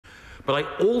But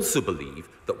I also believe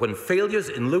that when failures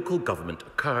in local government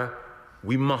occur,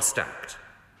 we must act.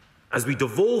 As we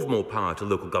devolve more power to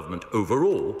local government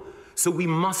overall, so we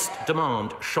must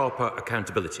demand sharper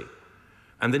accountability.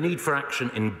 And the need for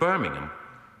action in Birmingham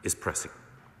is pressing.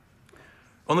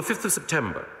 On the 5th of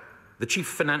September, the Chief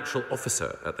Financial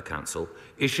Officer at the Council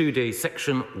issued a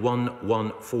Section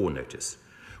 114 notice,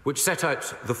 which set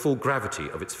out the full gravity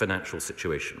of its financial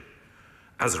situation.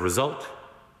 As a result,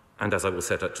 and as I will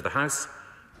set out to the House,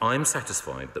 I am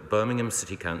satisfied that Birmingham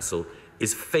City Council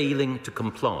is failing to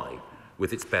comply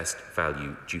with its best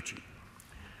value duty.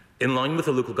 In line with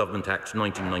the Local Government Act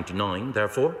 1999,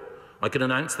 therefore, I can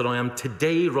announce that I am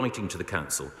today writing to the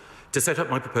Council to set up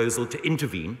my proposal to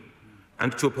intervene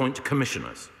and to appoint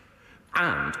commissioners,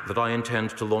 and that I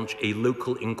intend to launch a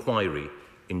local inquiry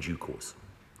in due course.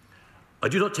 I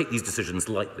do not take these decisions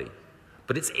lightly,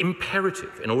 but it's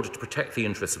imperative in order to protect the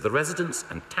interests of the residents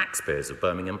and taxpayers of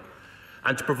Birmingham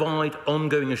and to provide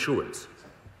ongoing assurance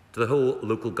to the whole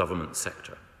local government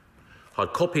sector.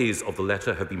 Hard copies of the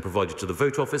letter have been provided to the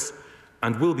Vote Office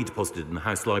and will be deposited in the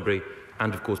House Library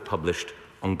and, of course, published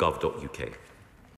on gov.uk.